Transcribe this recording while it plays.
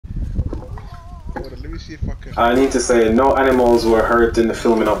Hold on, let me see if I can. I need to say, no animals were hurt in the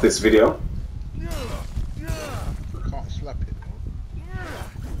filming of this video. Can't slap it.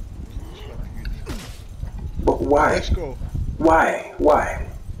 Slap you. But why? Let's go. Why? Why?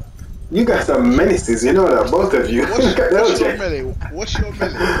 You guys are menaces, you know that, both of you. What's your melee? What's your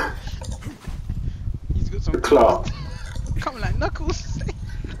melee? He's got some Claw. coming like knuckles.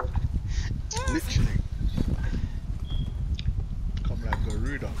 Literally. Come like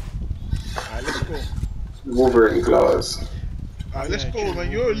Garuda. Alright, let's go. Wolverine claws. Alright, let's go,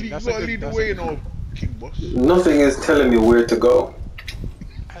 man. You gotta lead the way, you know, King Boss. Nothing is telling me where to go.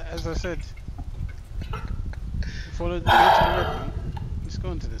 As I said, follow the red man. Let's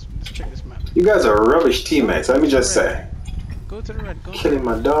go into this. Let's check this map. You guys are rubbish teammates, let me just say. Go to the red. Go Killing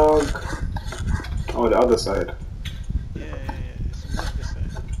my dog. Oh, the other side. Yeah. It's not this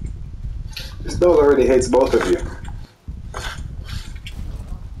side. This dog already hates both of you.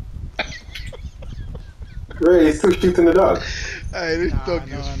 Ray, he's still shooting the dog. Hey, this dog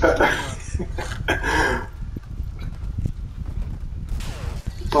is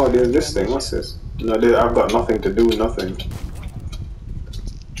Oh, there's this thing. What's this? No, I've got nothing to do, nothing.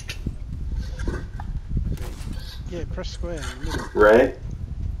 Yeah, press square in the middle. Ray?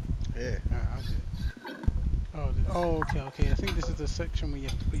 Yeah. I'll do it. Oh, okay. I think this is the section where you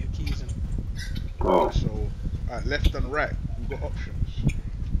have to put your keys in. Oh. So, alright, left and right. We've got options.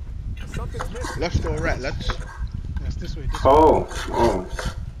 Left or right, lads? That's this way. Oh.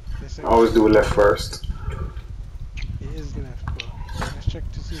 This I always do left first. It is left, but let's check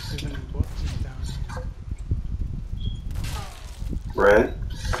to see if there's any boxes down here. Ray?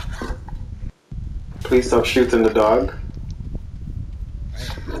 Please stop shooting the dog.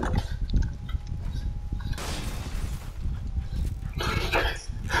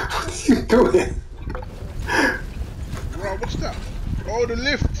 What are you doing? Bro, what's that? Oh, the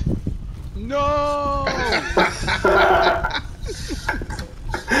lift! No!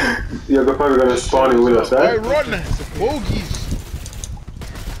 You're probably gonna spawn in with us, Hey, right? run! Bogies!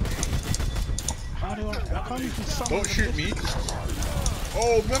 How do I can't even summon Don't the shoot lift. me.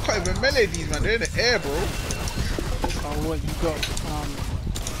 Oh, man, I can't even melee these, man. They're in the air, bro. Oh, what you got?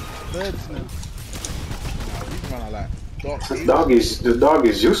 Birds now. Nah, these man are like dark. The dog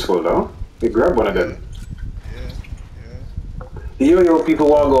is useful though. We grab one of them. Yeah. Yo, people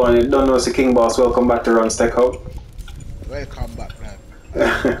walk on it. Don't know it's a King Boss. Welcome back to Run Stack Hub. Welcome back, man.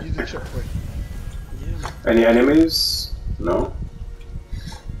 Use the checkpoint. Yeah. Any enemies? No.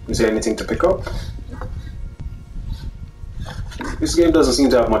 Is there anything to pick up? This game doesn't seem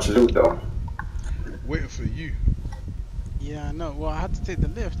to have much loot though. Waiting for you. Yeah, I know. Well, I had to take the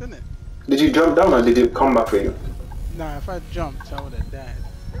lift, didn't it? Did you jump down or did it come back for you? Nah, if I jumped, I would have died.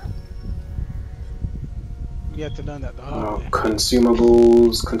 You had to learn that the hard way.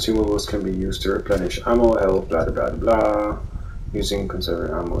 Consumables. Consumables can be used to replenish ammo, health, blah blah blah blah. Using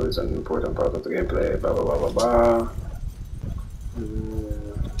conserving ammo is an important part of the gameplay, blah blah blah blah blah.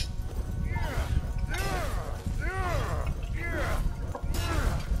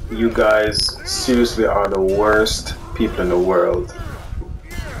 You guys seriously are the worst people in the world.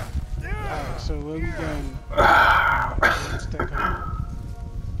 Alright, so where we going?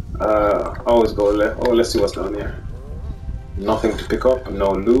 Always go left. Oh, let's see what's down here. Nothing to pick up,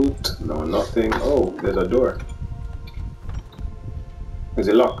 no loot, no nothing. Oh, there's a door. Is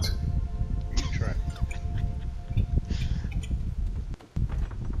it locked? You try.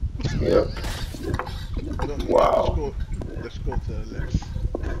 Yep. Wow. Let's go to the left.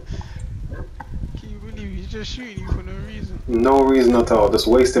 Can you believe he's just shooting you for no reason? No reason at all, just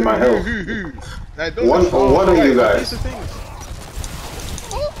wasting my health. What are you These guys? are things.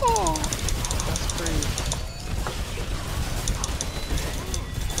 Oh, that's crazy.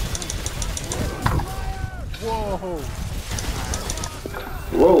 Whoa.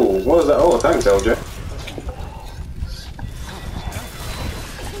 Whoa, what was that? Oh, thanks, LJ.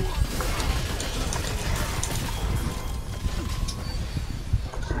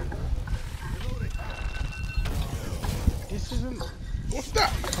 This isn't. What's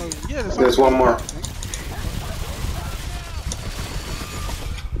that? Oh, yeah, There's one more.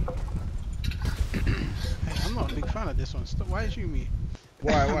 Hey, I'm not a big fan of this one. Stop. Why shoot me?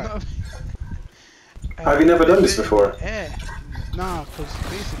 Why? Have you never done this before? Yeah. Nah, because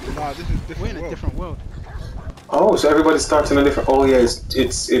basically, Nah, this is different. we're in a different world. Oh, so everybody starts in a different. Oh yeah,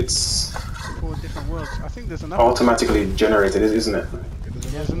 it's 4 different worlds. I think there's another. automatically generated, isn't it?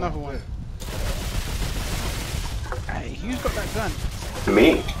 There's another one. Hey, who's got that gun?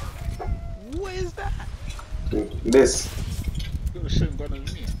 Me. What is that? This. You got the same gun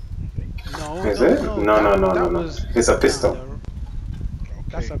as me. No. Is it? No. That was It's a pistol.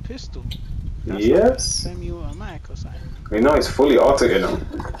 That's a pistol. That's Yes. like semi-automatic or something, man. You know it's fully auto, you know.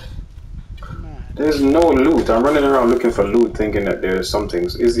 Mad. There's no loot. I'm running around looking for loot, thinking that there's some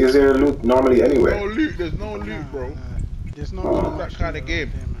things. Is there loot normally anywhere? No loot. There's no Nah, loot, bro. nah. There's not Oh. really It's that much kind loot of around game.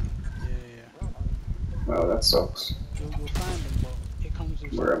 here, man. Yeah. Well, that sucks. You'll find them, but it comes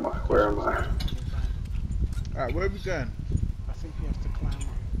with Where some am I? Where am repercussions I? when you find them. Alright, where are we going? I think you have to climb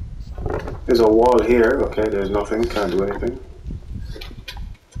up something. There's a wall here. Okay, there's nothing. Can't do anything.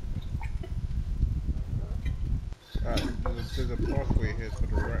 Alright, there's a pathway here to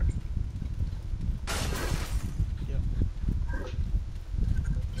the right. Yep.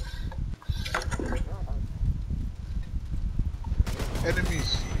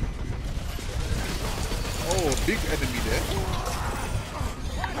 Enemies. Oh, a big enemy there.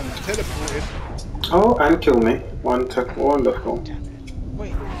 And teleported. Oh, and kill me. Wonderful. Damn it.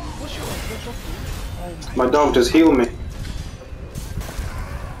 Wait, what's your food? Oh My dog just healed me.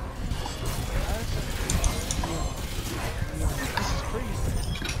 This is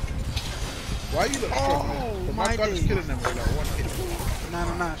crazy. Why you look strong? Oh, But my my gun's days. killing them with like one hit.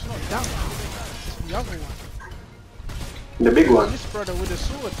 Nah, it's not that one. It's the other one. The big one. This brother with a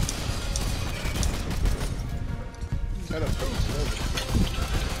sword. Teleported.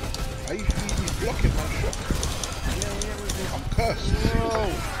 He's blocking my shot. Yeah, I'm cursed. Whoa.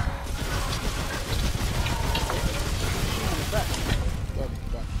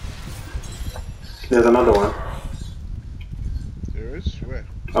 Done. There's another one. There is? Where?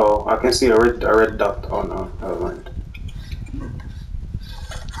 Oh, I can see a red dot. Oh no, never mind.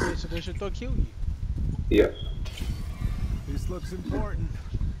 Wait, so does your dog heal you? Yeah. This looks important.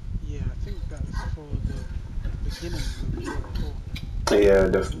 Yeah, I think that's for the beginning of the before. Yeah,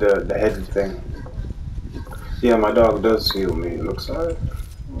 the head thing. Yeah, my dog does heal me. It looks like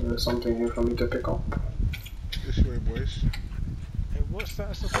there's something here for me to pick up. This way, boys. Hey, what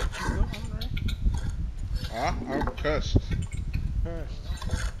status effect you got on, right? Ah, I'm cursed. First.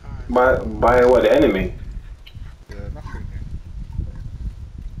 Alright. By what enemy? Yeah, nothing here.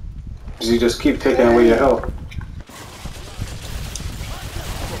 Does he just keep taking away your health?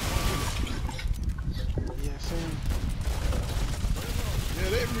 Yeah, same. Yeah,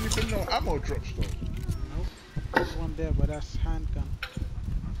 there ain't really been no ammo drops though. Nope. There's one there, but that's handgun.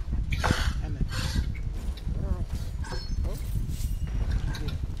 And it. Oh. Yeah.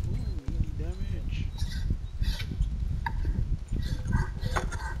 Ooh, easy damage.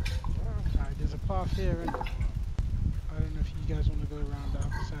 Alright, there's a path here, and I don't know if you guys want to go around the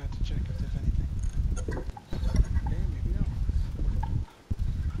other side to check if there's anything. Okay, maybe not.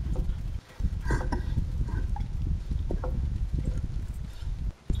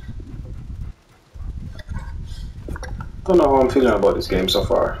 Don't know how I'm feeling about this game so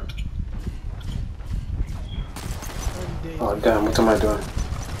far. 30 days. Oh damn, what am I doing?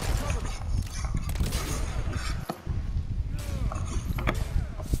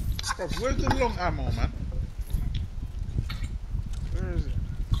 Bro, where's the long ammo, man? Where is it?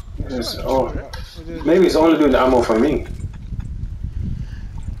 Maybe it's only doing the ammo for me.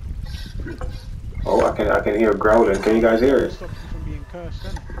 Oh, I can hear growling. Can you guys hear it? Stop you from being cursed,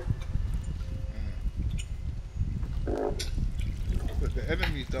 innit? But the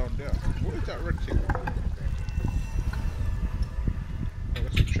enemy's down there. What is that red thing? Oh,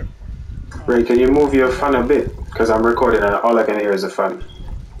 that's a checkpoint. Ray, can you move your fan a bit? Because I'm recording and all I can hear is a fan.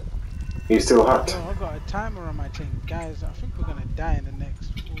 He's still hot. Yo, I got a timer on my thing. Guys, I think we're gonna die in the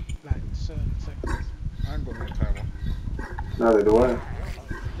next, like, certain seconds. I ain't got no timer. Neither do I.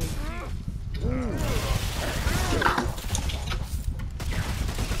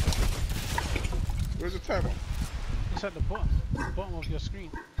 Where's the timer? It's at the bottom of your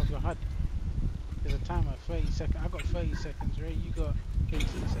screen, of your HUD. There's a timer, 30 seconds. I got 30 seconds, right? You got 18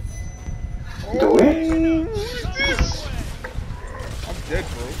 seconds. Do we? Who is this? I'm dead,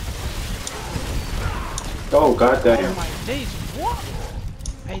 bro. Oh god Oh damn. my days, what?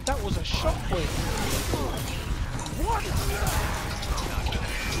 Hey, that was a shockwave. What?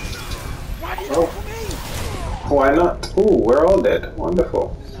 Why did you go for me? Why not? Ooh, we're all dead.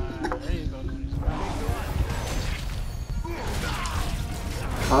 Wonderful. Nah, there you go, Looney's back.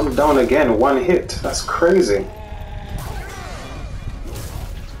 I'm down again, one hit. That's crazy.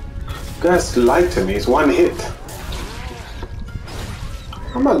 You guys lied to me, it's one hit.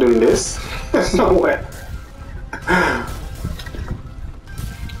 I'm not doing this. There's no way.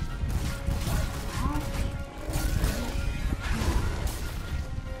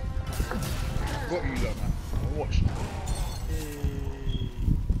 Got you, lot, man. Watch.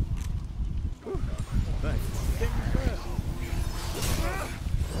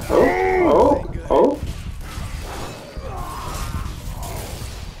 Oh.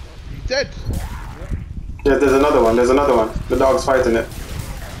 You dead. Yeah, there's another one. There's another one. The dog's fighting it.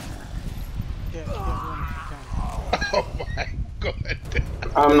 Get one if you can. Oh my god.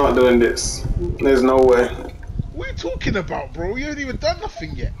 I'm not doing this. There's no way. What are you talking about, bro? You haven't even done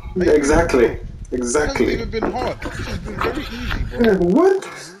nothing yet. Exactly. This hasn't Exactly. even been hard. This has been very easy, bro. What?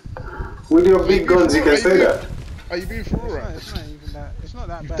 With your Are you big being guns, for you real? can say that. Are you being for real? Right? It's not even that. It's not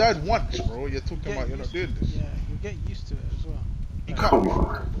that You've bad. died once, bro. You're talking Get about you're not used doing to- this. Yeah, you get used to it as well. You Like, can't Come be for on.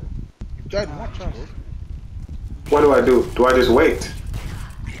 real, bro. You've died nah, once, trust. bro. What do I do? Do I just wait?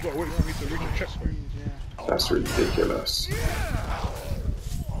 You've got to wait for me to ring the checkpoint. Yeah. That's ridiculous. You're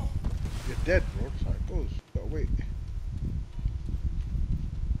dead, bro. That's how it goes. You gotta wait.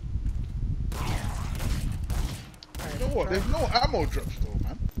 You know what? There's no ammo drops though,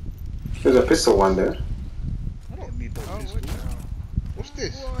 man. There's a pistol one there. I don't need no pistol. What's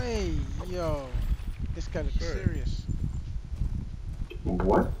this? Boy, yo, this guy looks Sorry. serious.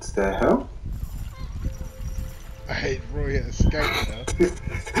 What the hell? I hate bro, yeah, skank, you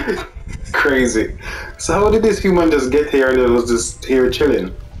know? Crazy. So how did this human just get here and it was just here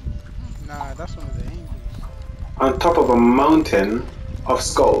chilling? Nah, that's one of the angels. On top of a mountain of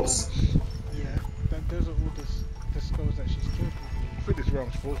skulls. Yeah, those are all the skulls that she's killed. I think this is where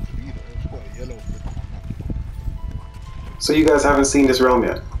I'm supposed to be though. It's got a yellow thing on the map. So you guys haven't seen this realm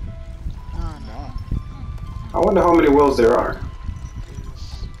yet? Nah. I wonder how many worlds there are.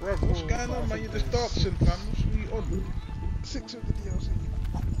 Bro, what's going on, man? You're just dancing, fam. What's we on? 6 of the DLC.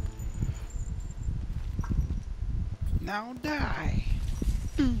 Now die.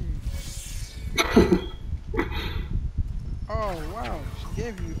 Oh wow, she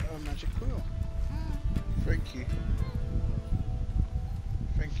gave you a magic quill. Thank you.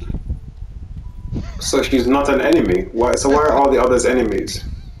 Thank you. So she's not an enemy. Why? So why are all the others enemies?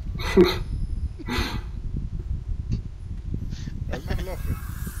 I'm not laughing.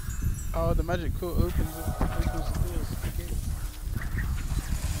 Oh, the magic quill opens the doors. Okay.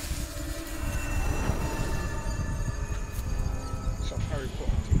 Some Harry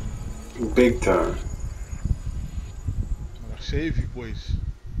Potter thing. Big time. I'm gonna save you, boys.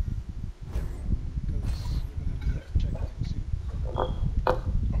 I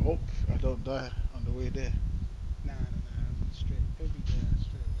hope I don't die on the way there. Nah, straight. It'll be there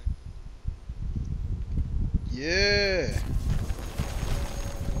straight away. Yeah.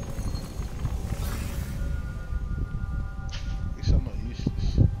 At least I'm not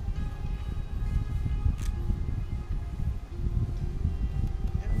useless.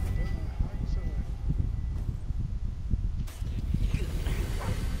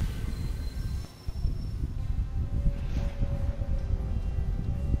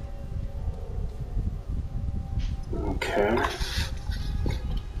 Okay.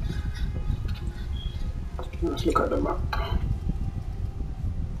 Let's look at the map.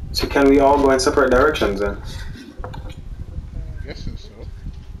 So can we all go in separate directions then? Guessing so.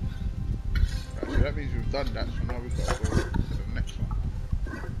 Right, so that means we've done that, so now we've got to go to the next one.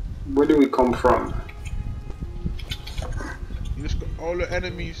 Where do we come from? You just got all the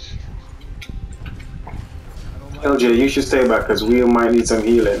enemies. LJ, you should stay back because we might need some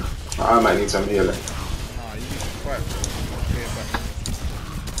healing. I might need some healing. Nah, you need to fight, bro. Stay back.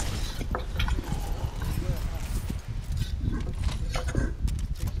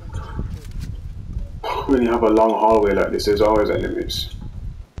 When you have a long hallway like this, there's always enemies.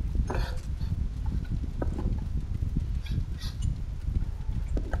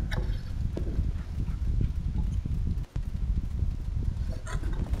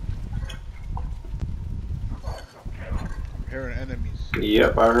 I'm hearing enemies.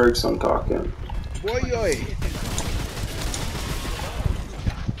 Yep, I heard some talking. Boy, yoy.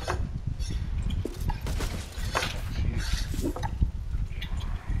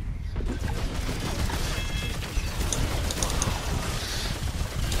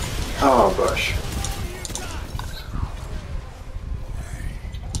 Oh gosh.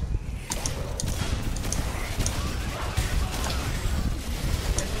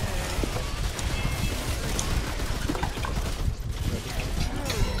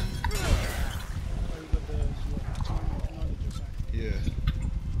 Yeah.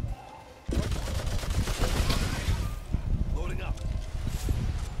 Loading up.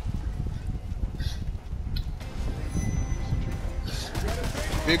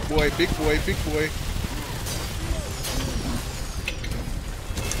 Big boy, big boy, big boy.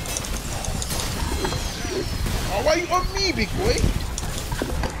 Oh, why you on me, big boy?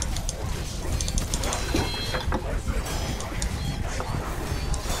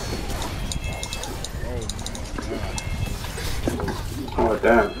 Oh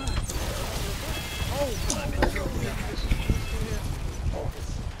damn.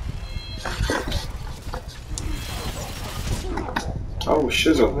 Oh,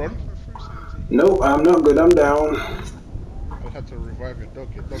 shizzle. Run. For first sanity. No, I'm not good. I'm down. I had to revive your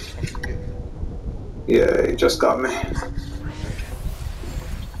dog. Your dog's come to get you. Yeah, he just got me. A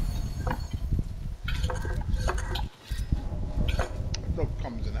dog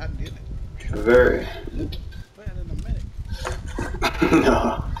comes in handy, innit? Very. Better than a medic.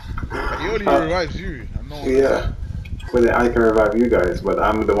 No. But he only revives you, and no one else. Yeah. But then I can revive you guys, but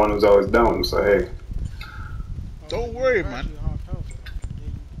I'm the one who's always down, so hey. Oh, Don't yeah, worry, you man. actually half health though.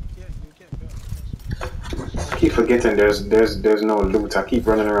 Yeah, you get better. Trust me. I keep forgetting there's no loot. I keep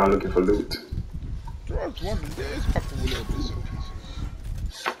running around looking for loot. There is a couple of little bits and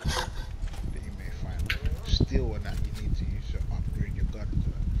pieces that you may find. Like steel and that you need to use to upgrade your gun to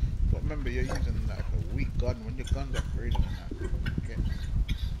that. But remember, you're using like a weak gun. When your gun's upgraded and that, okay?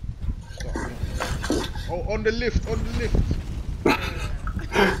 Start milking. Oh, on the lift, on the lift.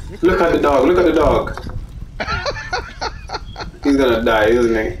 Look at the dog, look at the dog. He's gonna die,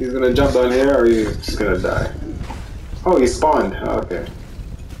 isn't he? He's gonna jump down here or he's just gonna die. Oh, he spawned. Okay.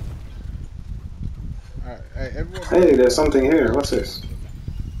 Alright, hey, everyone. Hey, there's something here. What's this?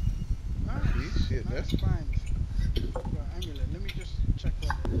 See it there? Nice find. Got amulet. Let me just check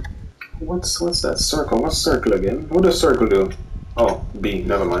what it is. What's that circle? What's circle again? What does circle do? Oh, B.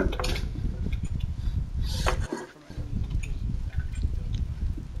 Never mind. Cover from enemies increases the damage dealt.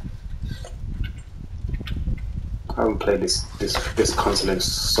 I haven't played this console in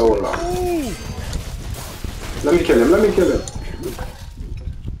so long. Ooh! Let me kill him. Let me kill him.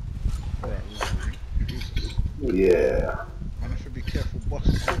 Alright, Jesus. Yeah. Man, I should be careful, boss.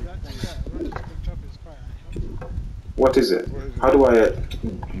 That thing that Ron just picked up is quite unhelpful. What is it? What is it? How do I?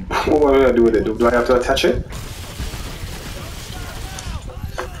 What do I do with it? Do I have to attach it?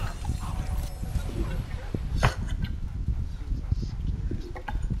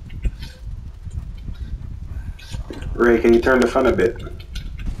 Ray, can you turn the fan a bit?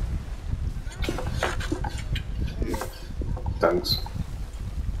 Thanks.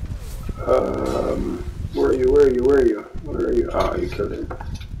 Where are you? Where are you? Where are you? Where are you? Ah, you killed him.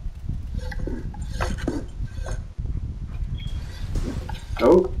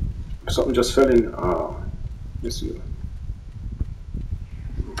 Oh, something just fell in. Ah, it's you.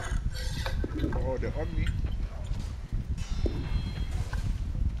 Oh, they're on me.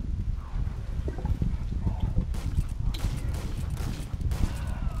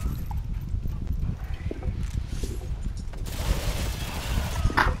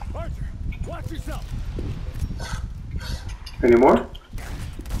 Archer, watch yourself. Any more?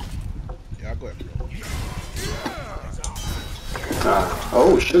 Yeah, I got it, bro. Ah,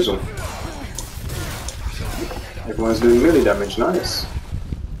 oh, shizzle. Everyone's doing melee damage. Nice.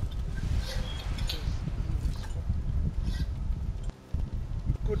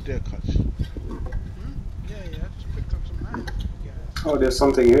 Good there, Kutch. Yeah, I just picked up some iron. Yeah. Oh, there's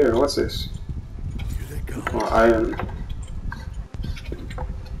something here. What's this? Here they come. Oh, iron.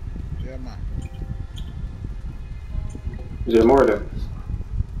 Yeah, man. Is there more of them?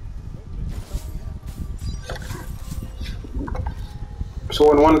 So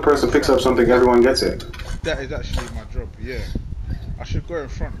when one person picks up something, everyone gets it. That is actually my job, yeah. I should go in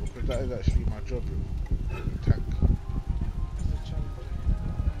front because that is actually my job, you know. Tank.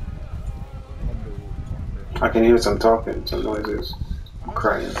 I can hear some talking, some noises.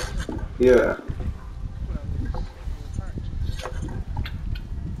 Crying. Yeah.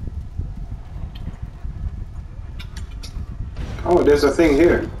 Oh, there's a thing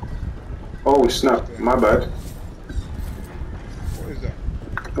here. Oh snap, my bad. What is that?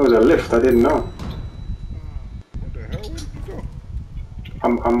 It was a lift, I didn't know. What the hell? Where did you go?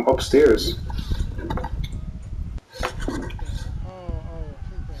 I'm upstairs.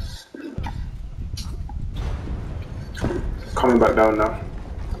 Coming back down now.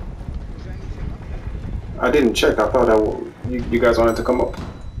 I didn't check, I thought you guys wanted to come up.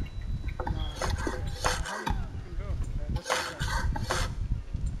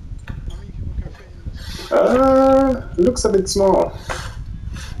 Looks a bit small.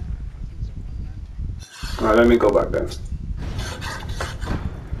 Alright, let me go back then.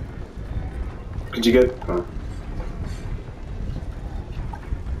 Did you get? Oh.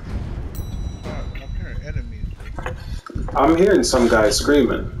 I'm hearing enemies, bro. I'm hearing some guy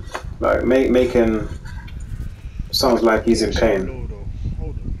screaming, like making sounds like he's in pain. Hold on.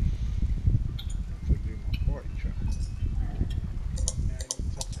 Hold on. I have to do my party chat.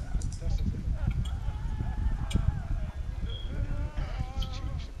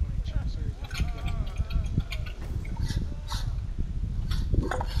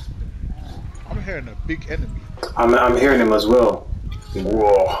 I'm hearing a big enemy. I'm hearing him as well.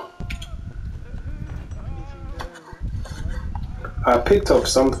 Whoa. I picked up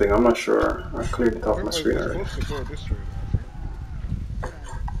something. I'm not sure. I cleared it I off my think screen we're already. supposed to go this way, though, I think.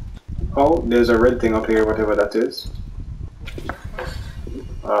 Oh, there's a red thing up here, whatever that is. What, checkpoint?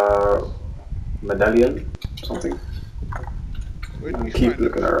 Uh, medallion, something. Where did I you keep find it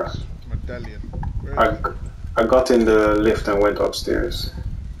looking around. first? Medallion. Where is I, it? I got in the lift and went upstairs.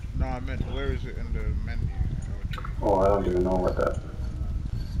 No, I meant where is it in the menu, LJ? Oh, I don't even know what that.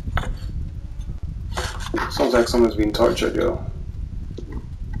 Sounds like someone's being tortured, yo.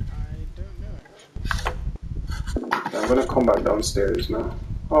 I don't know actually. I'm gonna come back downstairs now.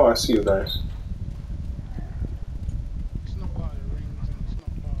 Oh, I see you guys. It's not part of the rings and it's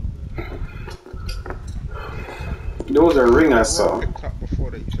not part of There was a What was ring I that Rob saw. picked up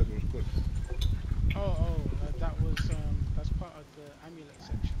before that you said was good? that was that's part of the amulet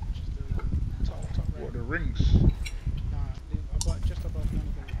section, which is the top right. What, the rings? Nah, about just above none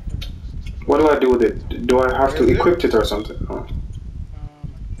of the rings. It's the What first do one I at do with the top. it? Do I have Where to is it? equip it or something? Oh. I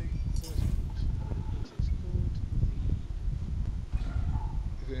think what is it? It is called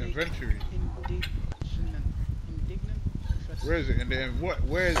Is it the inventory? indignant Where is it? fetus. In the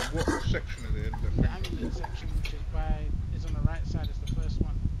what section is it in the In the thing? amulet section, which is on the right side, is the first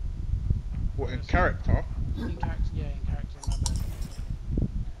one. What, in First character? in character, yeah, in character. My bad.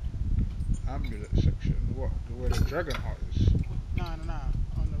 Amulet section. What? Where the dragon heart is? No, on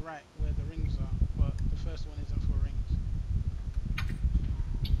the right where the rings are, but the first one isn't for rings.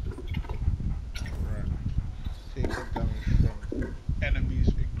 Right. Taking damage from enemies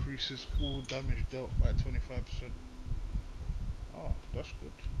increases all damage dealt by 25%. Oh, that's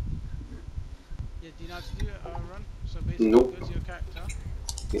good. Yeah, do you know how to do it, Run? So basically, Nope. go to your character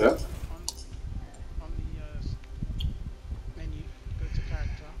Yeah. on the menu, go to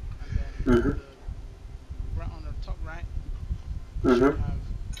character, and then on Mhm. the right on the top right, you should Mhm. have.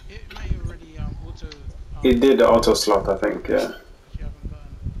 It may already auto It did the auto slot slot, I think. Yeah. because you haven't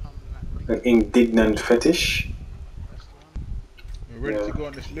gotten like An rings yet. indignant fetish. That's the one. We're ready to Yeah. go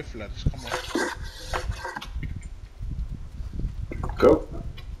on this lift, lads. Come on. Go.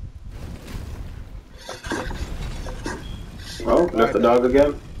 Oh, Bye, left the Daddy. dog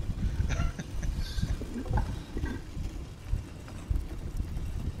again.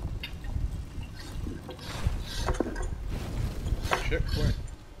 Checkpoint.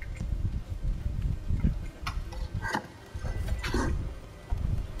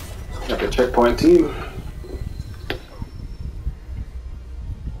 At the checkpoint team.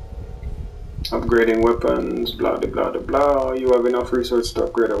 Upgrading weapons, blah blah blah blah blah. You have enough resources to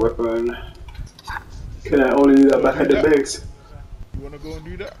upgrade a weapon. This Can I only do You that wanna back do at the that? base? what's that? You wanna go and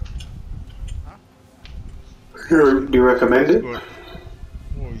do that? Huh? Do you If you recommend want to it? go.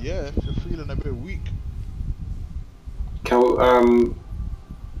 Well, yeah. If you're feeling a bit weak, Can we,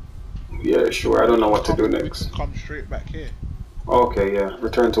 yeah, sure. I don't know what to do we can next. come straight back here. Okay, yeah.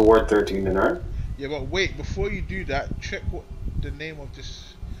 Return to Ward 13 then, alright? Yeah, but wait. Before you do that, check what the name of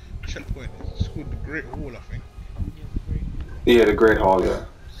this checkpoint is. It's called the Great Hall, I think. Yeah, the great hall. Yeah, the Great Hall, yeah.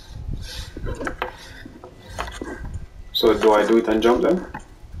 So do I do it and jump then?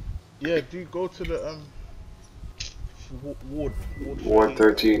 Yeah, do go to the ward Ward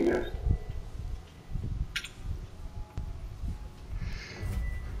 13. 13, yeah.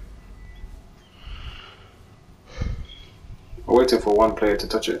 I'm waiting for one player to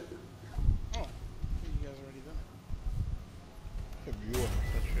touch it. Oh, I think you guys already done it. If you want to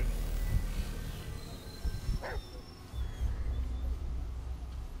touch it.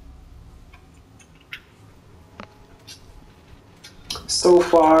 So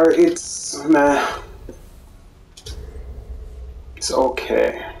far, it's meh. It's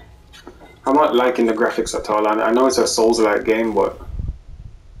okay. I'm not liking the graphics at all. I know it's a Souls-like game, but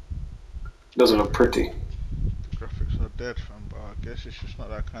it doesn't look pretty. The graphics are dead, fam, but I guess it's just not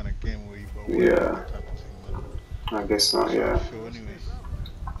that kind of game where you gotta worry about Yeah, that type of thing, man. I guess not. That's how I Yeah. feel What's anyway. this?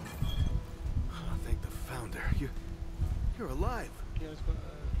 Oh, thank the founder. You're alive. You guys got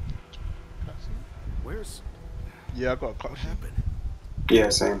a cutscene? Where's Yeah, I got a what cutscene. happened? Yeah,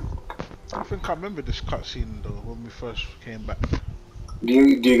 same. I think I remember this cutscene though when we first came back. Do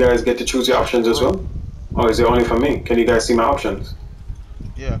you guys get to choose your options as well? Or is it only for me? Can you guys see my options?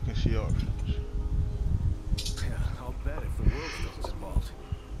 Yeah, I can see your options. Yeah, I'll bet if the world stone's involved.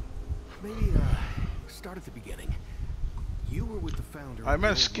 Maybe start at the beginning. You were with the founder. I of the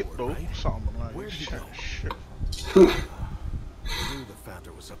meant old skip lord, though. right? Something like Where'd he shit, go? shit. I knew the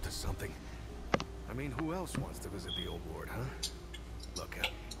founder was up to something. I mean, who else wants to visit the old lord, huh? Look,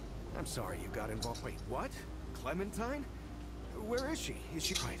 I'm sorry you got involved. Wait, what? Clementine? Where is she? Is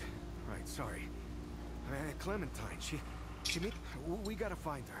she right? Sorry. Clementine. She we gotta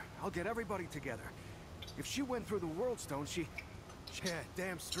find her. I'll get everybody together. If she went through the world stone, she. Yeah,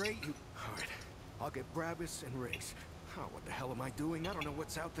 damn straight you. All right, I'll get Brabus and Riggs. Oh, what the hell am I doing? I don't know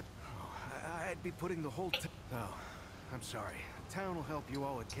what's out there. Oh, I'd be putting the whole Oh, I'm sorry. The town will help you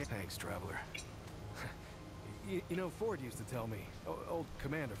all it can. Thanks, Traveler. You know, Ford used to tell me, old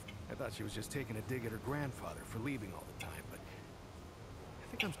commander, I thought she was just taking a dig at her grandfather for leaving all the time, but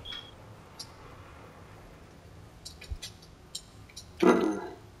I think I'm...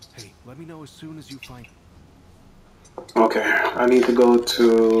 Hey, let me know as soon as you find... Okay, I need to go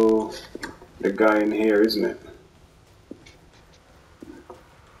to the guy in here, isn't it?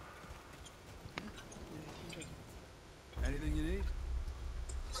 Anything you need?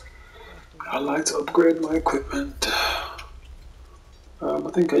 I like to upgrade my equipment. I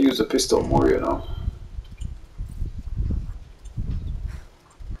think I use a pistol more, you know. I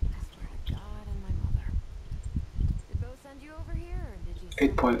swear to God and my mother. Did Bo send you over here, or did you...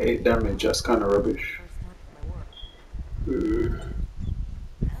 8.8 damage, that's kind of rubbish. First time my work.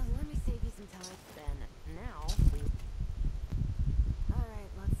 Let me save you some time. Then, now, we... Alright,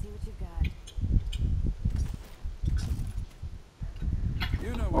 let's see what you've got.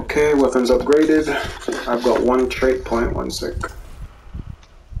 You know Okay, weapons upgraded. I've got 1 trait point, 1 sec.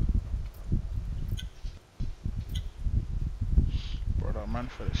 Brother, man,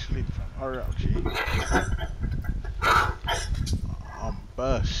 for the sleep, fam. Hurry up, G. I'm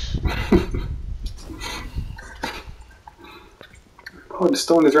burst. Oh, the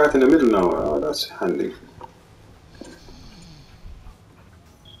stone is right in the middle now. Oh, that's handy.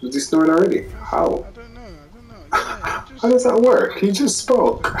 Is he snoring already? How? I don't know. Yeah, How does that work? He just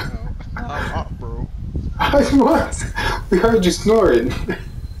spoke. I'm up, bro. What? We heard you snoring. That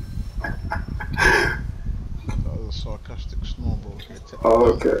was a sarcastic snore, bro. Here, take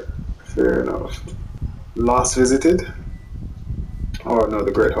Oh, okay. Fair enough. Last visited? Oh, no,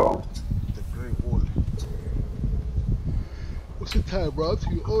 the Great Hall. the Great Wall. What's the time, bro? I'm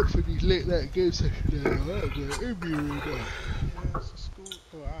too old for these late night game sessions. Yeah, it's a school.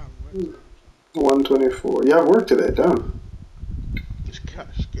 Oh, I have work. 124. You have work today, damn. This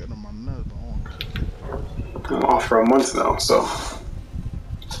cat's getting on my nerves, but I want to kick it. I'm off for a month now, so.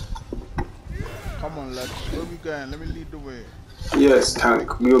 Come on, lads. Where we going? Let me lead the way. Yes,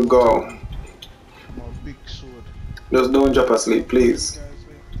 tank, we'll go. My big sword. Just don't drop asleep, please. Guys,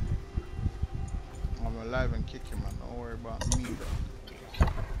 wait. I'm alive and kicking, man. Don't worry about me, though.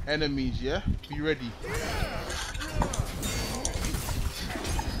 Enemies, yeah? Be ready.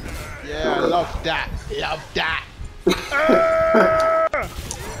 Yeah, I love that. Love that.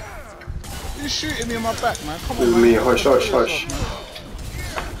 You shooting me in my back, man. Come on, With man. me, hush, hush, hush.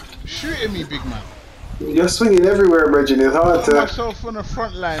 Shooting me, big man. You're swinging everywhere, Bridget. It's hard Put to. myself on the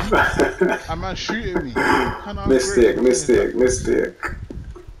front line. A man shooting me. Mistake.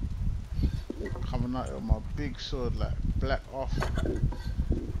 Coming out with my big sword like black off.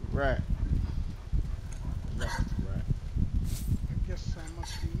 Right. Left, right. I guess I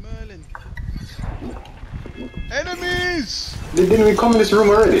must be Merlin. Enemies! Didn't we come in this room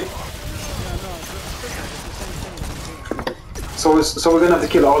already? Yeah, no, it's So we're gonna have to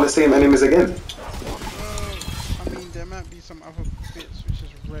kill all the same enemies again? I mean, there might be some other bits which is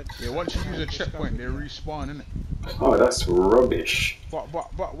red. Yeah, once you use a checkpoint, they respawn, innit? Oh, that's rubbish. But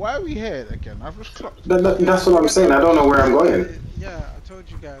why are we here again? I've just clocked. That's what I'm saying. I don't know where I'm going. Yeah, I told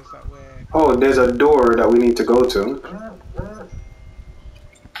you guys that we're... Oh, there's a door that we need to go to.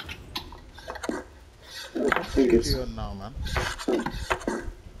 I think it's. Here now, man.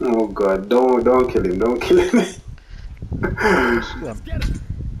 Oh God! Don't kill him! Don't kill him!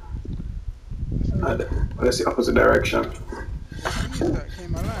 Let's see, opposite direction. These that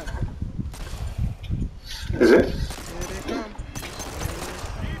came alive. Is it? Here they come.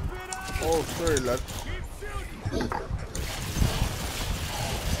 Oh, sorry, lad.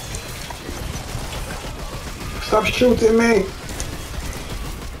 Stop shooting me!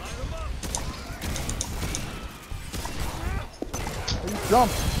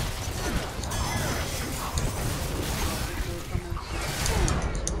 Jump!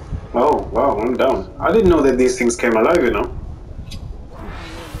 Oh wow, I'm down. I didn't know that these things came alive, you know.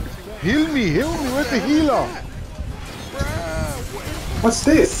 Heal me! Where's the healer? What's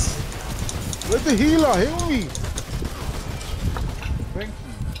this? Where's the healer? Heal me! Thank you.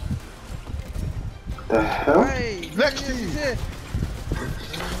 The hell? Hey, Next to you. here.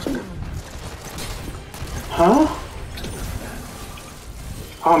 Huh?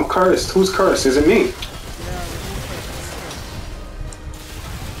 Oh, I'm cursed. Who's cursed? Is it me?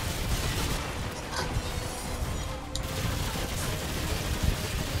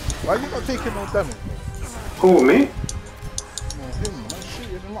 Why you not taking no damage? Who, me? No, him, man.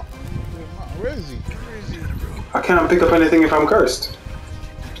 Shooting him up. Where is he? Where is he? I can't pick up anything if I'm cursed.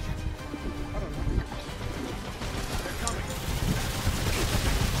 I don't know.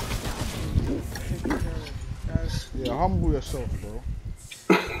 Take care of it, guys. Yeah, humble yourself, bro.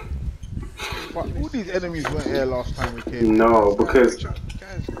 But all these enemies weren't here last time we came. No, because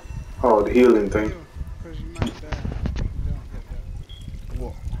Guys, oh, the healing thing. because you might die. You don't get that.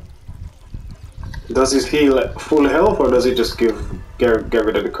 What? Does it heal at full health or does it just get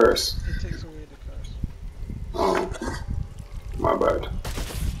rid of the curse? It takes away the curse. Oh, my bad.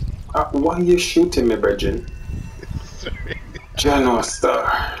 Why are you shooting me, Virgin? General Star.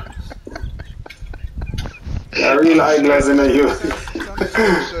 I really eyeglass in you.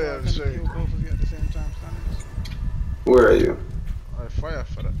 I'm sorry. Kill both of you at the same time, Stannis. Where are you? I fire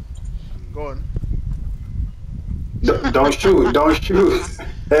for that. Go on. Don't shoot! Don't shoot!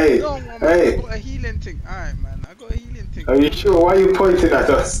 Hey, No, man, hey! I got a healing thing. Alright, man. I got a healing thing. Are you sure? Why are you pointing at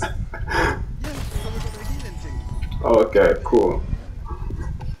us? Yeah, because I got a healing thing. Okay, cool.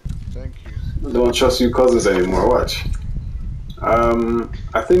 Thank you. Don't trust you cousins anymore. Watch.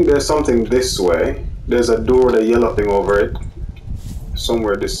 I think there's something this way. There's a door with a yellow thing over it.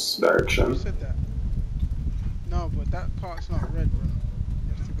 Somewhere this You direction. said that. No, but that part's not red, bro.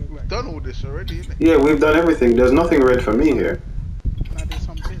 You have to go back. We've done all this already, innit? Yeah, we've done everything. There's nothing red for me here. Now there's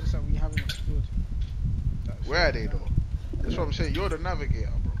some bits that we haven't explored. Where are they though? That's what I'm saying. You're the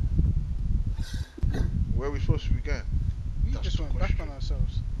navigator, bro. Where are we supposed to be going? We That's just the went question. back on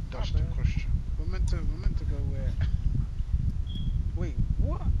ourselves. That's Our the bad. question. We're meant to go where? Wait,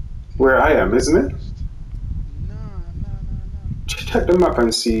 what? Where I am, isn't it? No. Check the map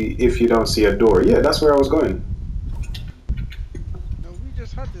and see if you don't see a door. Yeah, that's where I was going. No, we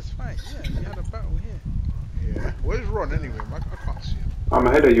just had this fight. Yeah, we had a battle here. Yeah. Where's Ron anyway? I can't see him. I'm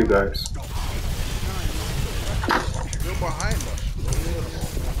ahead of you guys. You're behind us.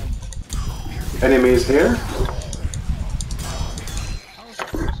 Enemies here? How is that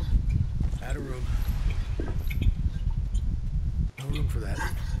possible? Out of room. No room for that.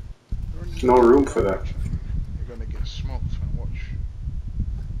 No room for that. You're gonna get smoked, man. Watch.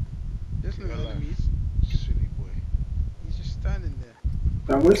 There's no You're alive. enemies. Silly boy. He's just standing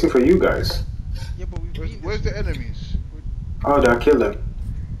there. I'm waiting for you guys. Yeah, but we've been Where's this the enemies? Oh, did I kill them?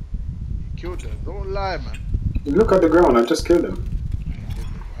 You killed them. Don't lie, man. Look at the ground, I just killed them.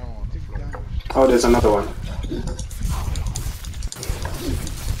 I don't want to Dig float. down. Oh, there's another one.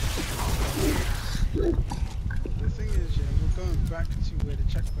 The thing is, yeah, we're going back to where the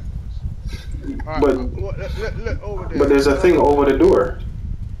checkpoint was. Alright, But- look over there. But there's a thing over the door.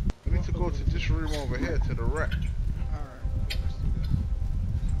 We need to go to this room over here to the right. Alright, let's do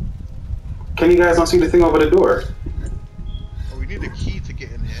that. Can you guys not see the thing over the door? Oh, we need a key to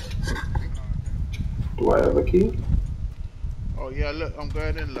get in here. Do I have a key? Oh yeah, look, I'm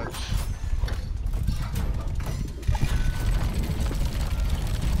going in, lads.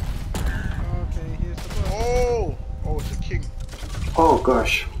 Okay, here's the boss. Oh, it's a king. Oh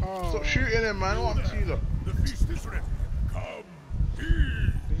gosh. Oh, Stop shooting him, man. What happened to you, look? The feast is ready. Come.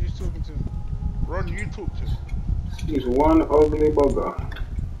 who's talking to him? Ron, you talk to him. He's one ugly bugger.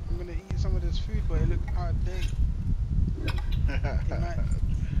 I'm gonna eat some of this food, but it look out of date. might-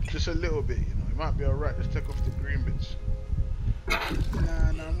 Just a little bit, you know. It might be alright. Just take off the green bits. Nah,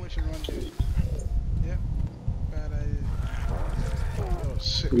 I'm watching Ron do it. Yep, bad idea. Oh,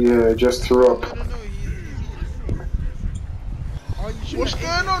 sick. Yeah, just threw up. No, he's eating the food. Oh, you shouldn't What's have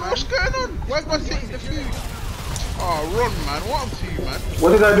going ate it, on? man. What's going on? Where's my He's thing? eating the food. Oh, Ron, man. What happened to you, man? What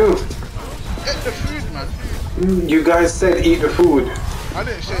did I do? Get the food, man. You guys said eat the food. I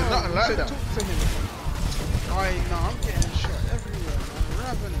didn't say nothing You like said that. talk to him. No, I'm getting shot everywhere, man.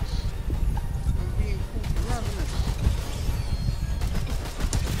 Ravenous. I'm being called ravenous.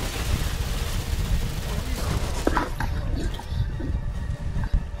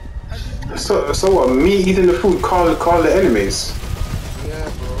 So what? Me eating the food call the enemies.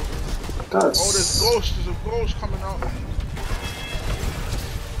 Yeah, bro. That's Oh, there's ghosts. There's a ghost coming out.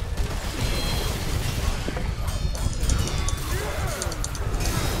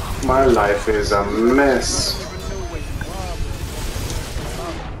 my life is a mess. I don't even know where you are,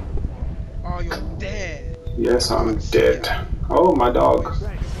 bro. Oh, you're dead. Yes, I'm dead. Oh, my dog.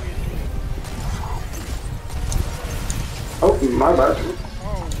 Oh, my bad. Oh,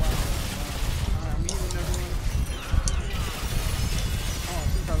 wow. I'm eating everyone. Oh, I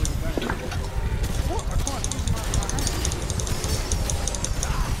think I was back. What? I can't use my hand.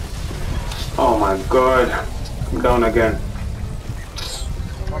 Oh my god. I'm down again.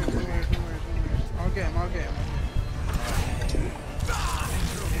 No worries. I'll get him.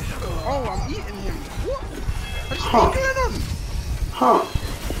 Oh, I'm eating him. What? I just Huh. ate going on. Huh.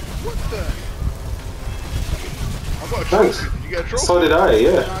 What the? I got a Thanks. trophy. Did you get a trophy? So did I, No, yeah.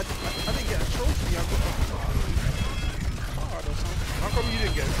 I didn't get a trophy. I got a card or something. How come you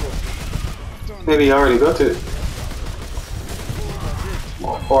didn't get a trophy? Don't know. Maybe he already got it. I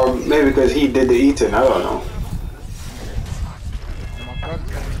Or maybe because he did the eating, I don't know. Oh my god.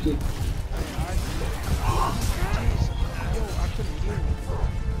 did. Jeez. Yo, I couldn't hear you.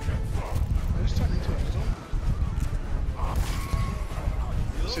 I just turned into a zombie.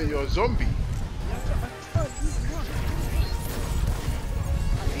 So you're a zombie? I started eating one.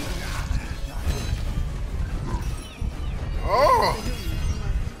 Oh!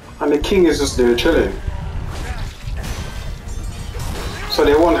 And the king is just there chilling. So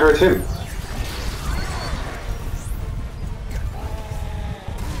they won't hurt him.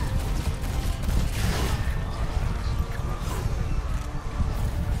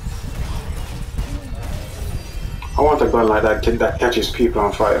 I want a gun like that kid that catches people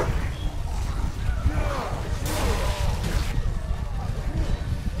on fire.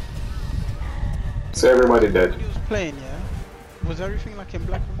 So everybody dead. He was playing, yeah? Was everything like in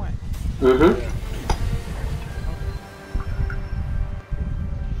black and white? Mm-hmm.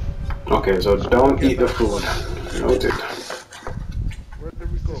 Okay, so don't eat the food. Noted. Where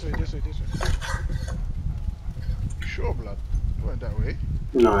did we go? This way, this way, this way. You sure, blood? It went that way.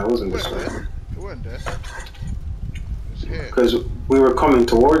 No, it wasn't It this went way. there. It went there. It's here. Because we were coming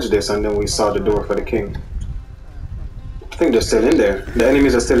towards this and then we saw the door for the king. I think they're still in there. The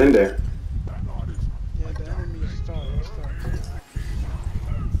enemies are still in there. Yeah, the enemy is started.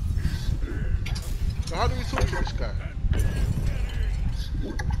 So how do we talk to this guy?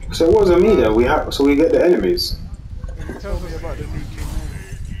 So it wasn't me then. So we get the enemies. Tell me about the new king.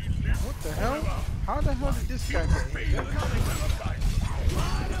 What the hell? How the hell did this guy get here?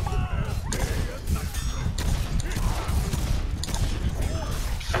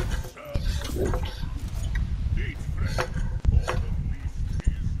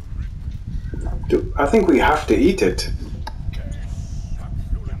 I think we have to eat it. I'm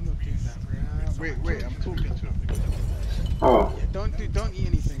not doing that, bro. Wait, I'm talking to him. Oh. Yeah, don't eat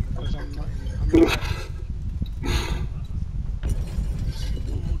anything because I'm not.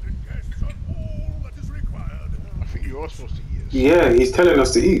 I think you are supposed to eat it. Yeah, he's telling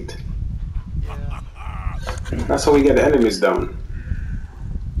us to eat. Yeah. That's how we get the enemies down.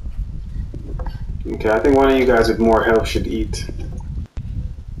 Okay, I think one of you guys with more health should eat. We've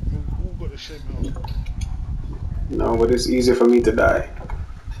all got the same health. No, but it's easier for me to die.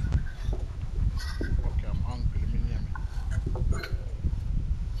 Okay, I'm hungry. Let me name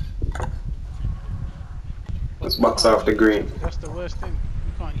it. Let's box off the green. That's the worst thing. You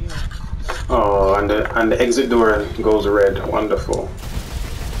can't hear it. Oh, and the exit door goes red. Wonderful.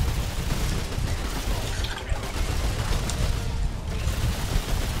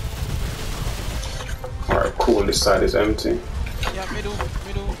 Alright, cool. This side is empty. Yeah, middle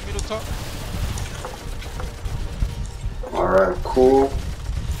top. Alright, cool.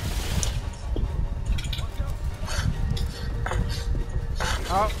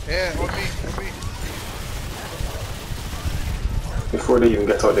 Out. Yeah, on me. Before they even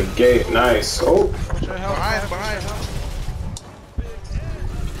get out the gate. Nice. Oh, Watch your health. Behind.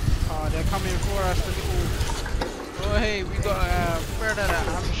 Oh, they're coming for us. The little. Oh, hey, we got a bird that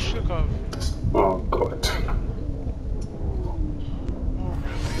I'm shook of. oh God.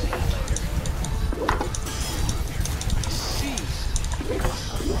 See.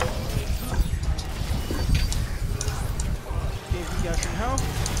 Gave you guys some help.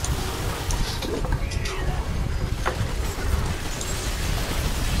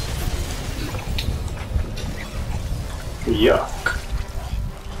 Yuck.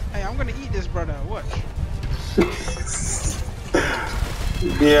 Hey, I'm gonna eat this, brother. Watch.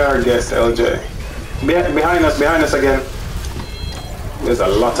 Be our guest, LJ. Behind us again. There's a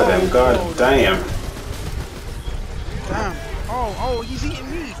lot of them. God damn. Damn. Oh, he's eating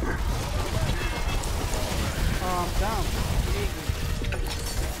me. I'm down. He ate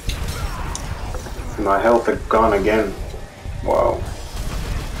me. My health had gone again. Wow.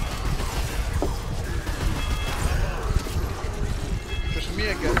 Just me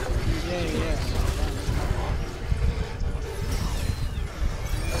again. Yeah.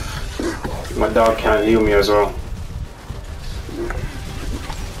 My dog can't heal me as well. I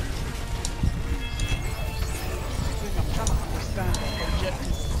think I'm trying to understand the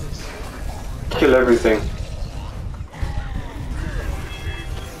objective of this. Kill everything.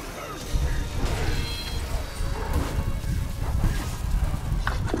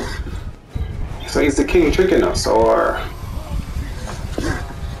 So is the king tricking us, or?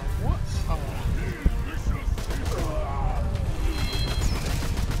 What? Oh.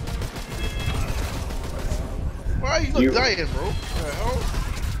 Why are are you not dying, bro? What the hell?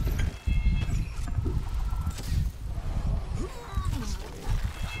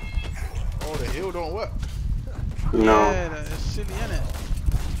 Oh, the heal don't work. No. Yeah, that's silly, isn't it?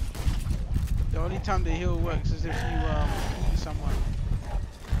 The only time the heal works is if you eat someone.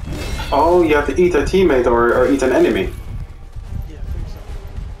 Oh, you have to eat a teammate or eat an enemy. Yeah, I think so.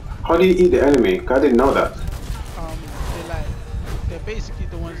 How do you eat the enemy? I didn't know that. They're basically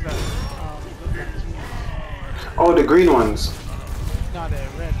the ones that look like humans. Oh, the green ones. No, they're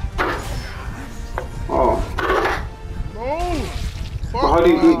red. Oh. No! Fuck. But how do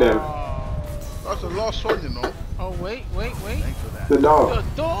you eat them? That's the last one, you know. Oh wait. Thanks for that. The dog.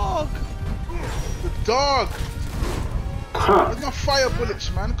 The dog! The dog! Huh. There's no fire bullets,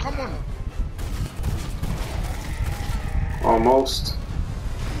 man. Come on. Almost.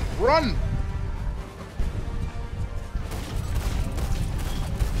 Run!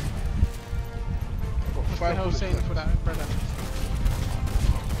 Got What the 5 hell bullets saying left. for that, brother?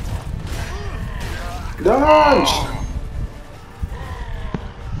 Dodge! I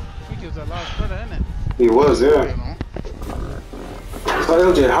think he was the last brother, isn't it? He was, You yeah. know. So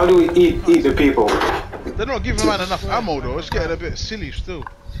LJ, how do we eat the people? They're not giving man enough ammo though. It's getting a bit silly still.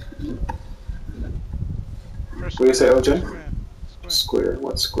 First What do you say, LJ? square. Square.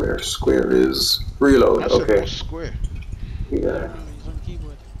 What's square? Square is reload. I said Okay. what's square. Yeah. He's on the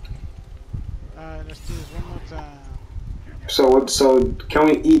keyboard. Alright, let's do this one more time. So can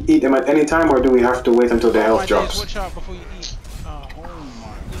we eat them at any time, or do we have to wait until the My health days, drops? watch out before you eat. Oh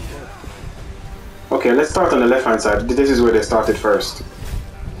my god. Okay, let's start on the left hand side. This is where they started first.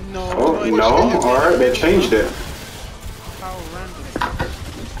 No, Oh it's no! changed. All right, they changed it. How random.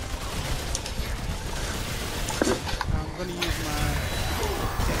 I'm gonna use my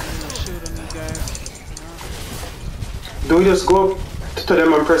shield on you guys. Do we just go up to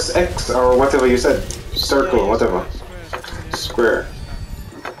them and press X or whatever you said? Circle, Yeah, whatever. Square. Square.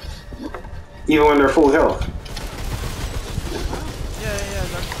 Even when they're full health. Yeah,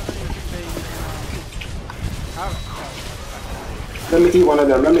 that's I don't even think they have. Let me eat one of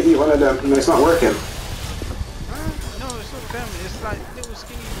them. Let me eat one of them. No, it's not working. No, it's not them. It's like little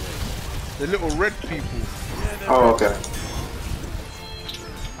skinny boys. The little red people. Yeah, they're Oh, red. okay.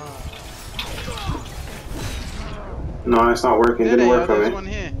 No, it's not working. There Didn't they work are. for There's me. one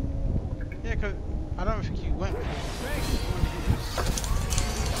here. Yeah, cause I don't think you went for it.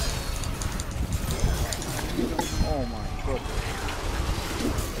 Oh my god.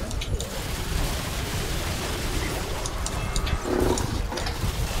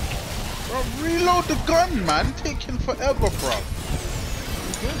 Bro, reload the gun, man. Taking forever, bro.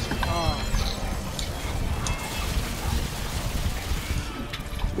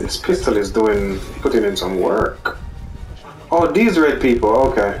 This pistol is putting in some work. Oh, these red people.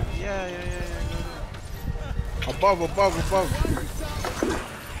 Okay. Yeah. Above.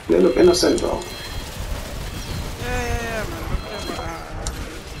 They look innocent though. Yeah, man. Look at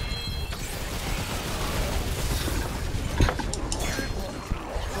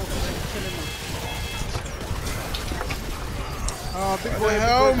Oh, big boy,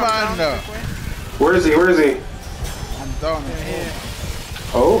 hell, come man. down, big boy. Where is he? Where is he? I'm down. Yeah, here.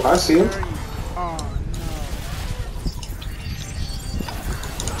 Oh, I see him. Where are you?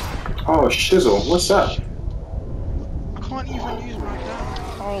 Oh, Oh, shizzle. What's that? no. I can't even use my gun.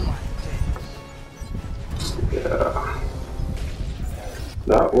 Oh, my days. Yeah.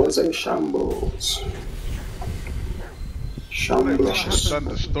 That was a shambles. I don't Shambles. understand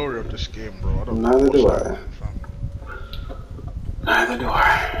the story of this game, bro. I don't Neither know do what's I. happening, fam. Neither do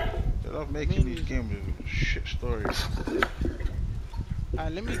I. They love making these games with shit stories.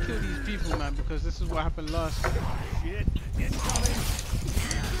 Let me kill these people, man, because this is what happened last time. Shit, incoming.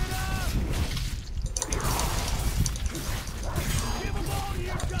 Give them all you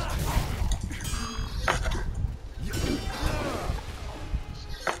got.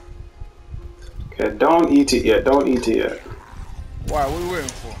 Okay, don't eat it yet. Don't eat it yet. Why? What are we waiting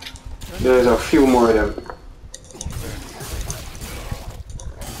for? There's a few more of them.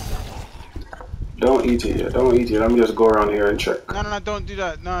 Don't eat it yet. Don't eat it. Let me just go around here and check. No, don't do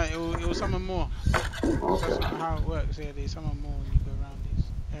that. No, it will summon more. That's Okay. how it works. Yeah, they summon more when you go around these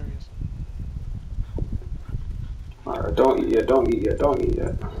areas. Alright, don't eat yet. Don't eat yet. Don't eat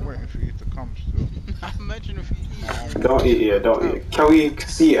yet. I'm waiting for you to come still. Imagine if you eat. Don't eat yet. Don't eat yet. Can we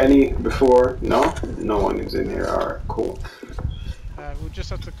see any before? No? No one is in here. Alright, cool. We'll just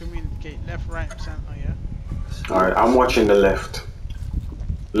have to communicate left, right, and center, yeah? Alright, I'm watching the left.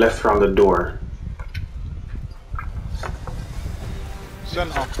 Left from the door.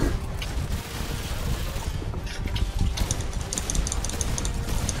 Center.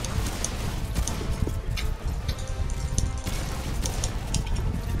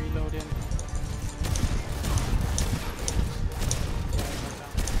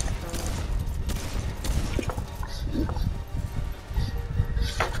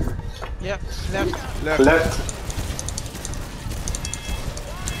 Yep, left. Left. Left.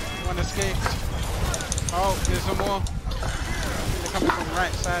 One escaped. Oh, there's some more. They're coming from the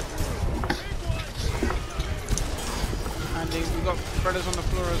right side. And we got brothers on the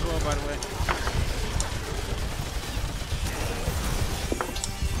floor as well, by the way.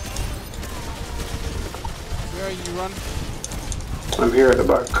 Where are you, Ron? I'm here at the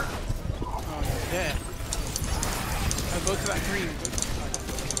back. Oh, you're there. Go to that green.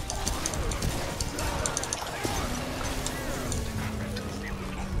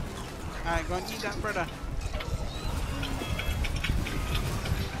 Alright, go and eat that brother.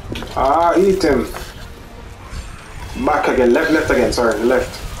 Ah, eat him. Back again, left again, sorry,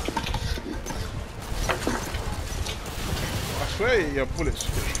 left. I swear your bullets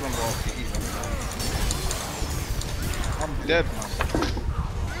get stronger after you eat them. I'm dead, man.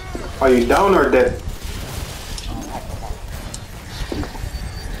 Are you down or dead?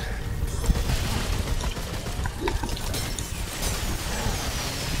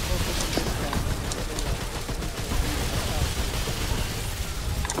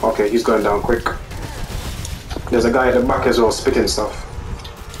 Okay, he's going down quick. There's a guy at the back as well, spitting stuff.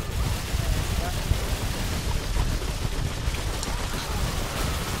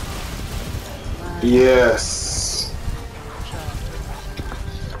 Yes.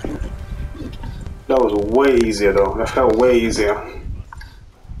 That was way easier though. That felt way easier.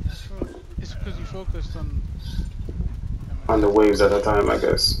 It's because you focused on On the waves at the time, I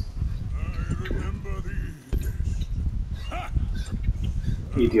guess.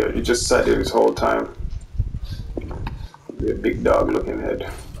 Idiot, you just sat there this whole time. With a big dog looking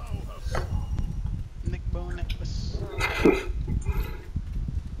head. neck bone necklace.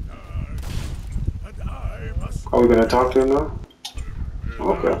 Are we gonna talk to him now?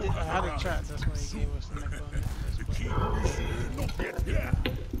 Okay. I had a chat, that's why he gave us the neck bone necklace.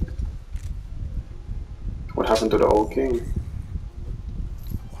 What happened to the old king?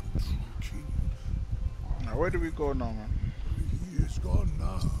 Now, where do we go now, man? He is gone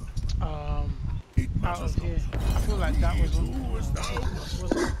now. Out of here. I feel like that was one.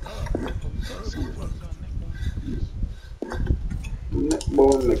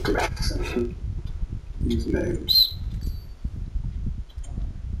 Neckbone necklace. These names.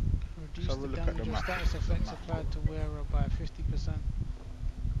 Reduce So the we'll look at the damage or map. status effects applied to wearer by 50%.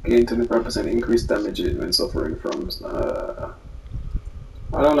 Gain 25% increased damage when suffering from.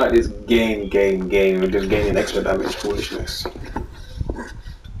 I don't like this gain. We're just gaining extra damage foolishness.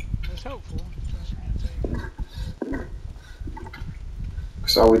 It's helpful. Trust me, I tell you.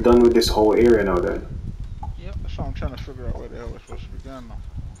 So are we done with this whole area now then? Yep, That's what I'm trying to figure out where the hell we're supposed to be going now.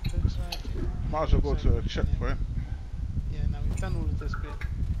 looks like it. Might as well go to a checkpoint. Yeah, now we've done all of this bit.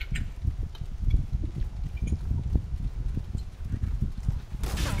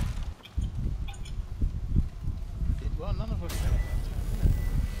 Did well, none of us did.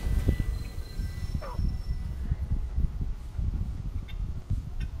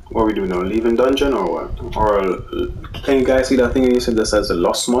 What are we doing now? Leaving dungeon or what? Or can you guys see that thing you said that says a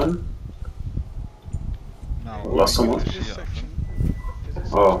lost one? Now, Lost someone? this This here. section.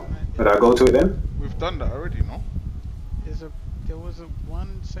 There's a Oh, section right did there. I go to it then? We've done that already, no? There was a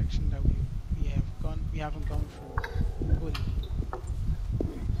one section that we haven't gone through fully.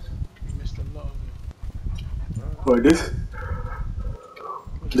 We missed a lot of it. What this?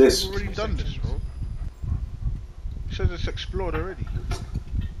 This. We've already done this, bro. It says it's explored already.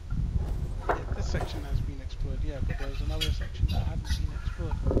 Yeah, this section has been explored, yeah, but there's another section that hasn't been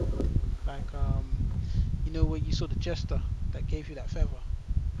explored. Like, you know where you saw the jester that gave you that feather?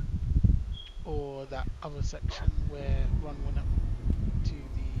 Or that other section where Ron went up to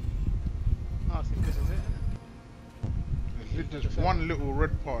the... Oh, I think this is it, isn't it? There's just one little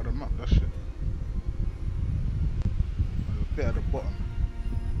red part of the map, that's it. There's a bit at the bottom.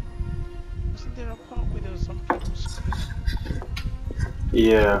 Wasn't there a part where there was some people screaming?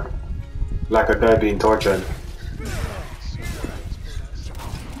 Yeah. Like a guy being tortured. Yeah, so let's explore that section.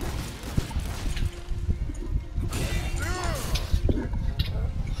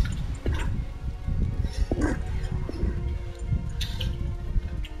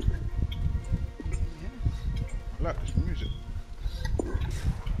 I like this music.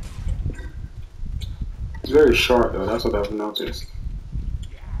 It's very short though, that's what I've noticed.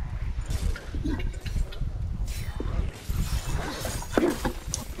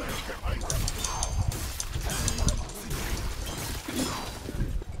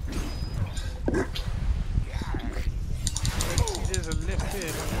 There's a lift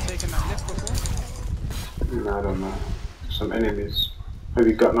here. Have you taken that lift before? I don't know. Some enemies. Have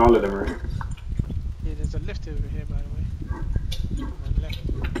you gotten all of them right? Yeah, there's a lift over here, by the way. On the left.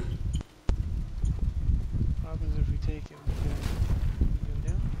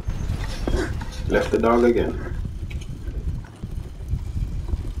 Left the dog again.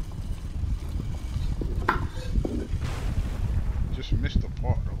 Just missed the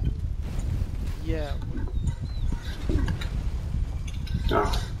part though. Yeah.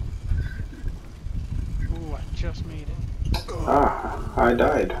 Oh. Oh, I just made it. Ah, I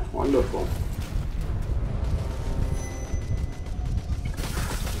died. Wonderful.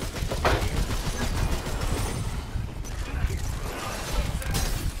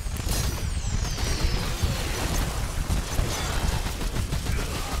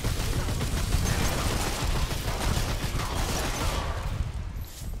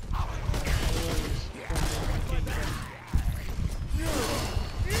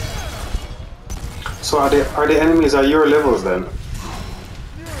 So are the enemies at your levels then? Nah.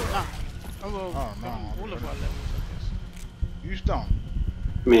 Oh, well, Oh, no, all of our levels, I guess. Who's down?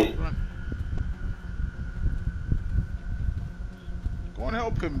 Me. Run. Go and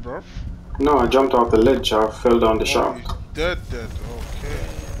help him, bruv. No, I jumped off the ledge. I fell down the Oh, shaft. he's dead. Yeah, Okay.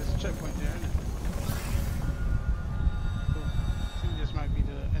 there's a checkpoint there, isn't it? Cool. I think this might be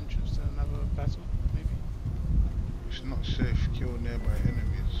the entrance to another battle, maybe. It's not safe. Kill nearby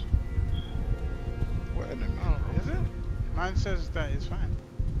enemies. What enemies, Oh, bro? is it? Mine says that it's fine.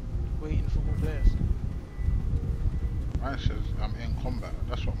 Waiting for more players. Mine says I'm in combat.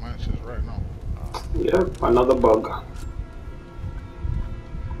 That's what mine says right now. Yep, another bug.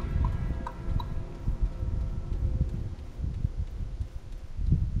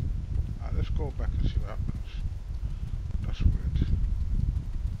 Let's go back and see what happens. That's weird.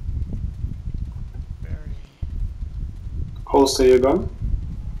 Very. Holster your gun?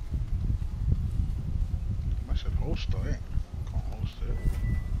 I said holster, can't holster it.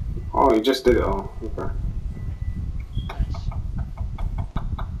 Oh, you just did it. Oh, okay. Nice.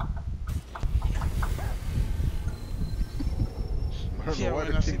 I don't Yeah, know why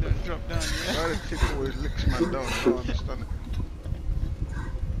when the I see tick, them drop down, yeah. why the tick always licks man down. I don't understand it.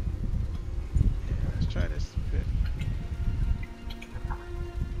 Let's try this bit.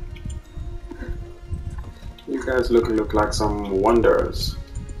 You guys look like some wanderers.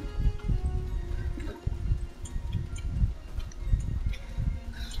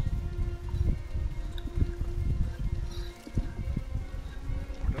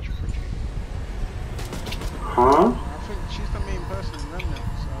 That's pretty. Huh? I think she's the main person in Remnant,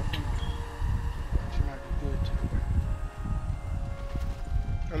 so I think she might be good.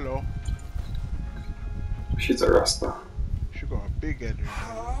 Hello. She's a Rasta. She got a big head.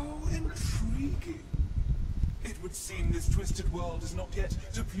 How intriguing. It would seem this twisted world is not yet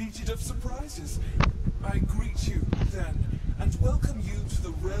depleted of surprises. I greet you, then, and welcome you to the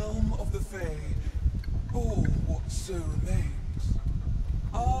realm of the Fae, or what so remains.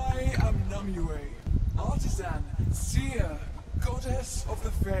 I am Numue, artisan, seer, goddess of the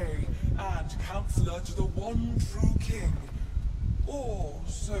Fae, and counselor to the one true king. Or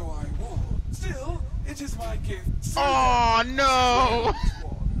so I was. Still, it is my gift. So Oh no!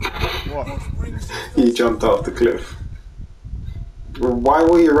 What? brings you He jumped off the cliff. Why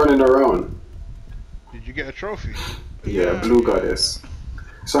were you running around? Did you get a trophy? Yeah, blue goddess.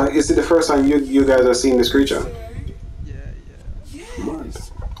 So is it the first time you guys are seeing this creature? Yeah.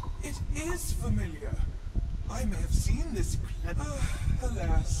 Yes, it is familiar. I may have seen this.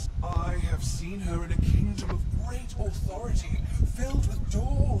 Alas, I have seen her in a kingdom of great authority, filled with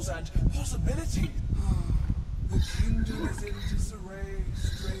doors and possibilities. The kingdom is in disarray,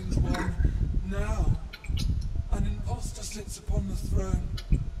 strange one. Now, an impostor sits upon the throne,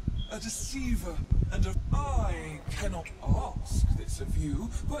 a deceiver, and I cannot ask this of you,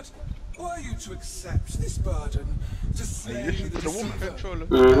 but were you to accept this burden, to slay listen the to the woman. deceiver,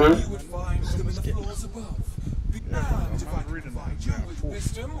 Controller. you would find them in the floors above. And if I could reading provide that you damn with fool.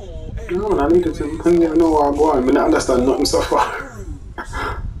 wisdom or No, I needed to. I didn't even know where I'm going. I don't understand nothing so far.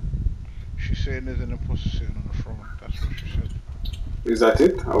 She's saying there's an imposter sitting on the throne. That's what she said. Is that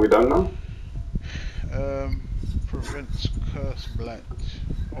it? Are we done now? Prevents curse blight.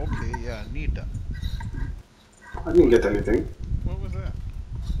 Okay, yeah, I need that. I didn't get anything. What was that?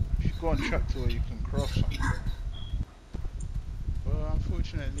 If you go and chat to her, you can craft something. Well,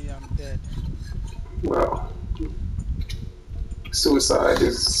 unfortunately, I'm dead. Well, suicide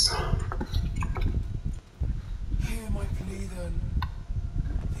is. hear my plea then.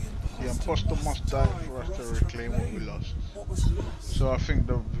 The imposter must die for us to reclaim what we lost. What was lost? So I think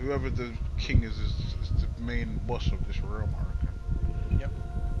whoever the king is the main boss of this realm, I reckon. Yep.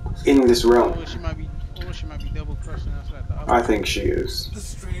 In this realm. Or she might be double crossing us like the other. I think she is. The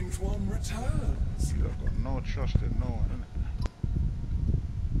strange one returns. You've got no trust in no one, innit?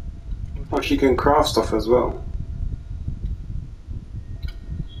 Oh, she can craft stuff as well.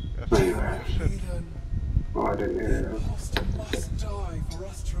 That's what Anyway. I said.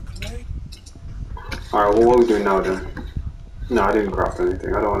 Alright, well, what are we doing now then? No, I didn't craft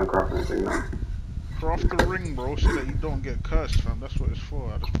anything. I don't want to craft anything now. Craft the ring, bro, so that you don't get cursed, fam. That's what it's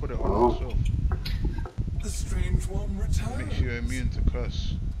for. I just put it on Oh. myself. The strange one returns. Makes you immune to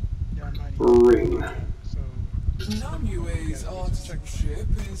curse. Yeah, I might need Ring. so Namue's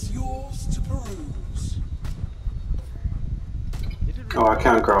artisanship is yours to peruse. they did Oh, really I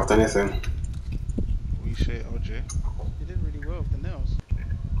can't craft anything. What you say, OJ? They did really well with the nails.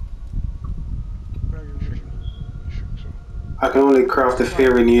 Very original. You think so? I can only craft a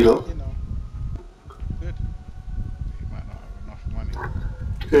fairy needle. You know. Good. You might not have enough money.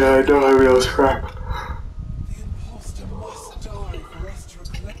 Yeah, I don't have enough scrap. The imposter must die for us to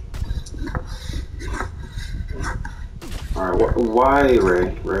reclaim. Alright, why,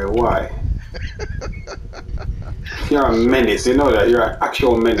 Ray? Ray, why? You're a menace, you know that? You're an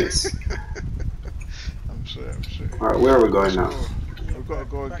actual menace. I'm sorry. Alright, where are we going now? Yeah, We've got to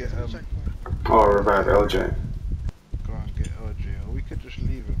go and back get to the checkpoint. Oh, revive LJ. Go and get OJ, or we could just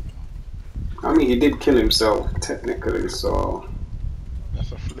leave him. I mean, he did kill himself, technically, so...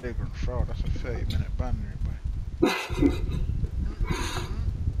 That's a flagrant fraud. That's a 30-minute ban, boy.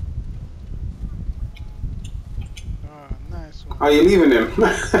 Ah, nice one. Are you leaving him?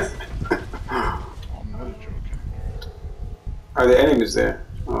 I'm not joking. Are there enemies there?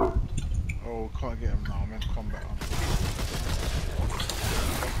 Oh. Oh, we can't get him now. I'm in combat.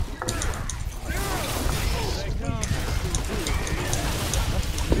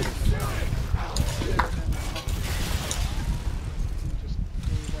 Just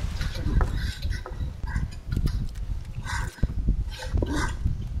go back to checkpoint.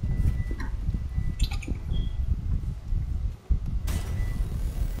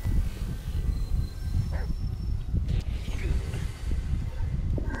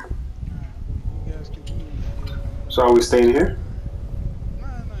 You guys continue with the, So are we staying here? no,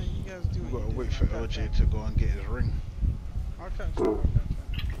 you guys do We've what got to you wait do. for LJ to go and get his ring. I'll catch you. I'll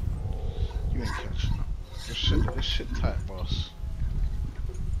catch you. You ain't catching up. Just sit tight, boss.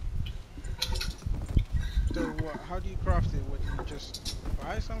 So what, how do you craft it? What, do you just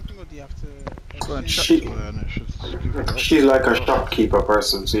buy something or do you have to Go and exchange? chat to her and it should give you the option. She's like a shopkeeper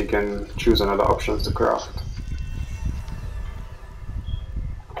person, so you can choose another options to craft.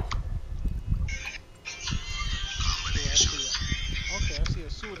 Okay, I see a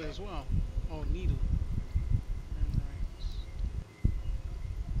sword as well. Oh, needle. Very nice.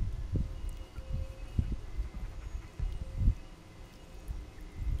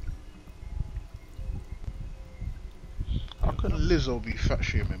 How can Lizzo be fat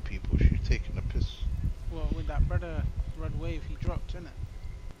shaming people? She's taking a piss. Well, with that brother Rod Wave, he dropped, innit?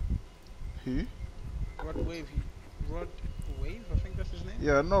 Who? Rod Wave, Rod Wave, I think that's his name.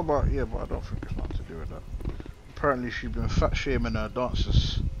 Yeah, no, but I don't think it's nothing to do with that. Apparently, she's been fat shaming her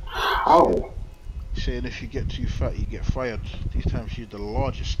dancers, Oh, saying if you get too fat, you get fired. These times she's the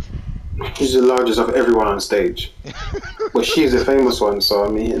largest. she's the largest of everyone on stage. But she's the famous one, so I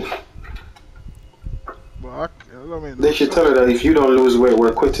mean... But I mean, They should tell her that if you don't lose weight, we're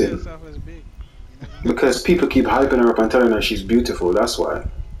See quitting. herself as big. Because people keep hyping her up and telling her she's beautiful, that's why.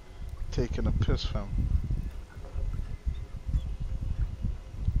 taking a piss, fam.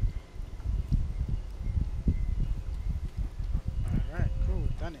 Alright, cool,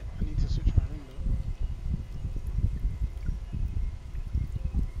 done it. I need to switch my ring though.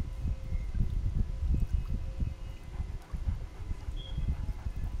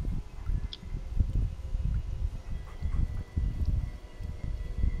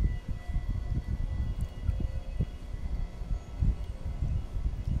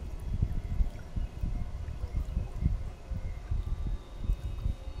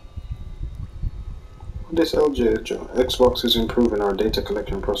 This LJ Xbox is improving our data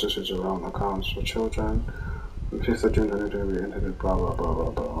collection processes around accounts for children. On 5th of June 2020, we entered it, blah blah blah blah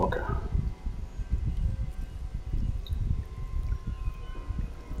blah. Okay.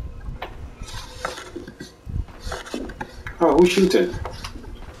 Oh, who's shooting?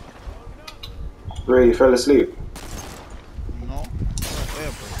 Ray, you fell asleep. No, right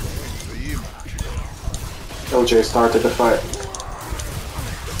there, bro. Wait for you, man. LJ started the fight.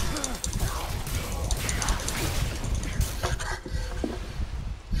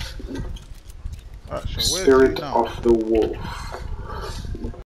 Alright, so where's Spirit he now? of the Wolf.